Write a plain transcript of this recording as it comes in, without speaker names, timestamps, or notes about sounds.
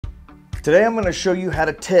Today I'm going to show you how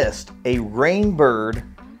to test a Rain Bird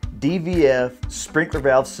DVF sprinkler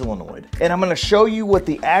valve solenoid. And I'm going to show you what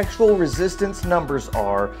the actual resistance numbers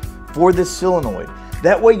are for this solenoid.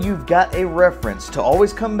 That way you've got a reference to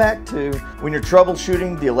always come back to when you're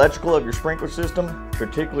troubleshooting the electrical of your sprinkler system,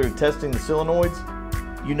 particularly testing the solenoids.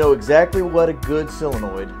 You know exactly what a good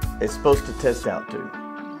solenoid is supposed to test out to.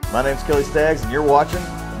 My name's Kelly Staggs and you're watching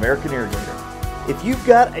American Irrigator. If you've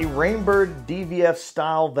got a Rain Bird DVF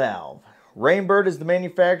style valve, Rain Bird is the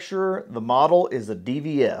manufacturer, the model is a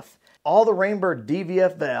DVF. All the Rain Bird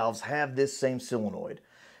DVF valves have this same solenoid.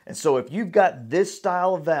 And so if you've got this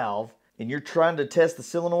style of valve and you're trying to test the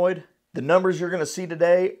solenoid, the numbers you're going to see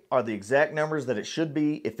today are the exact numbers that it should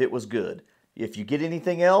be if it was good. If you get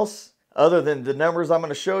anything else other than the numbers I'm going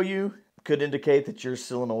to show you, could indicate that your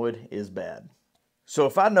solenoid is bad. So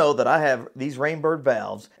if I know that I have these Rain Bird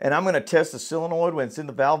valves and I'm going to test the solenoid when it's in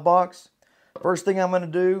the valve box, first thing I'm going to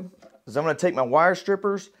do is I'm going to take my wire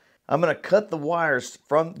strippers. I'm going to cut the wires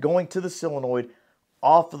from going to the solenoid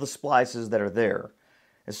off of the splices that are there.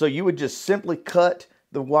 And so you would just simply cut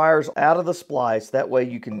the wires out of the splice. That way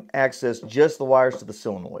you can access just the wires to the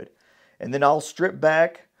solenoid. And then I'll strip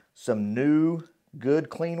back some new, good,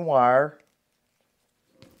 clean wire.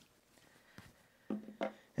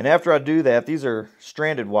 And after I do that, these are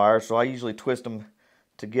stranded wires, so I usually twist them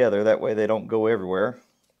together. That way they don't go everywhere.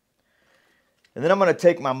 And then I'm going to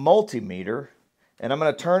take my multimeter and I'm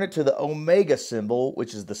going to turn it to the omega symbol,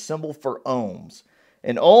 which is the symbol for ohms.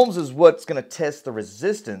 And ohms is what's going to test the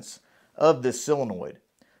resistance of this solenoid.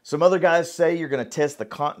 Some other guys say you're going to test the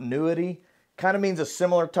continuity. Kind of means a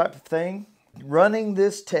similar type of thing. Running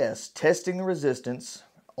this test, testing the resistance,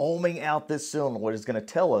 ohming out this solenoid is going to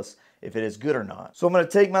tell us if it is good or not. So I'm going to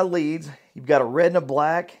take my leads. You've got a red and a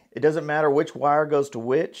black. It doesn't matter which wire goes to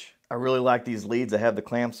which. I really like these leads that have the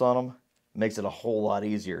clamps on them. Makes it a whole lot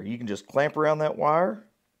easier. You can just clamp around that wire,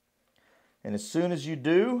 and as soon as you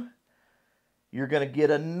do, you're going to get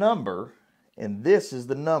a number, and this is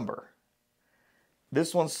the number.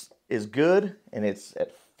 This one is good, and it's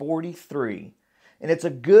at 43. And it's a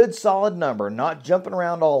good solid number, not jumping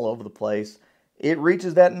around all over the place. It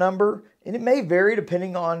reaches that number, and it may vary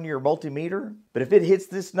depending on your multimeter, but if it hits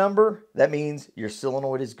this number, that means your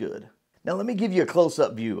solenoid is good. Now let me give you a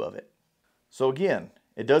close-up view of it. So again,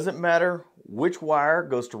 it doesn't matter which wire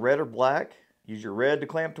goes to red or black. Use your red to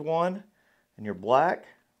clamp to one and your black.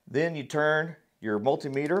 Then you turn your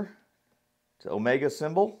multimeter to omega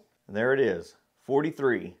symbol, and there it is,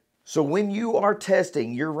 43. So when you are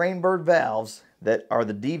testing your Rain Bird valves that are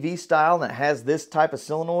the DV style and that has this type of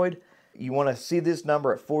solenoid, you want to see this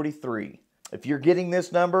number at 43. If you're getting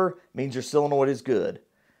this number, it means your solenoid is good.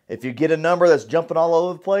 If you get a number that's jumping all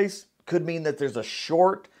over the place, could mean that there's a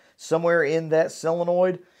short somewhere in that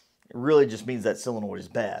solenoid. It really just means that solenoid is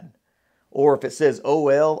bad. Or if it says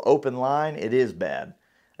OL, open line, it is bad.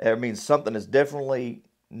 It means something is definitely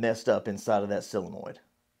messed up inside of that solenoid.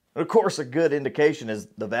 And of course, a good indication is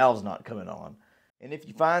the valve's not coming on. And if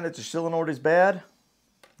you find that your solenoid is bad,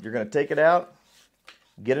 you're going to take it out,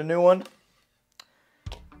 get a new one,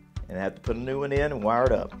 and have to put a new one in and wire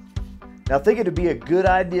it up. Now I think it would be a good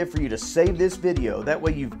idea for you to save this video. That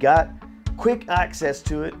way you've got quick access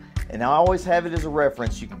to it, and I always have it as a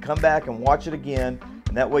reference. You can come back and watch it again,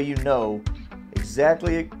 and that way you know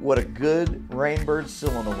exactly what a good Rain Bird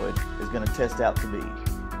solenoid is going to test out to be.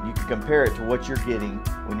 And you can compare it to what you're getting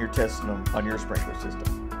when you're testing them on your sprinkler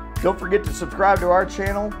system. Don't forget to subscribe to our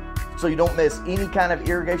channel so you don't miss any kind of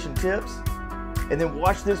irrigation tips. And then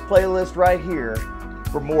watch this playlist right here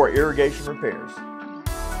for more irrigation repairs.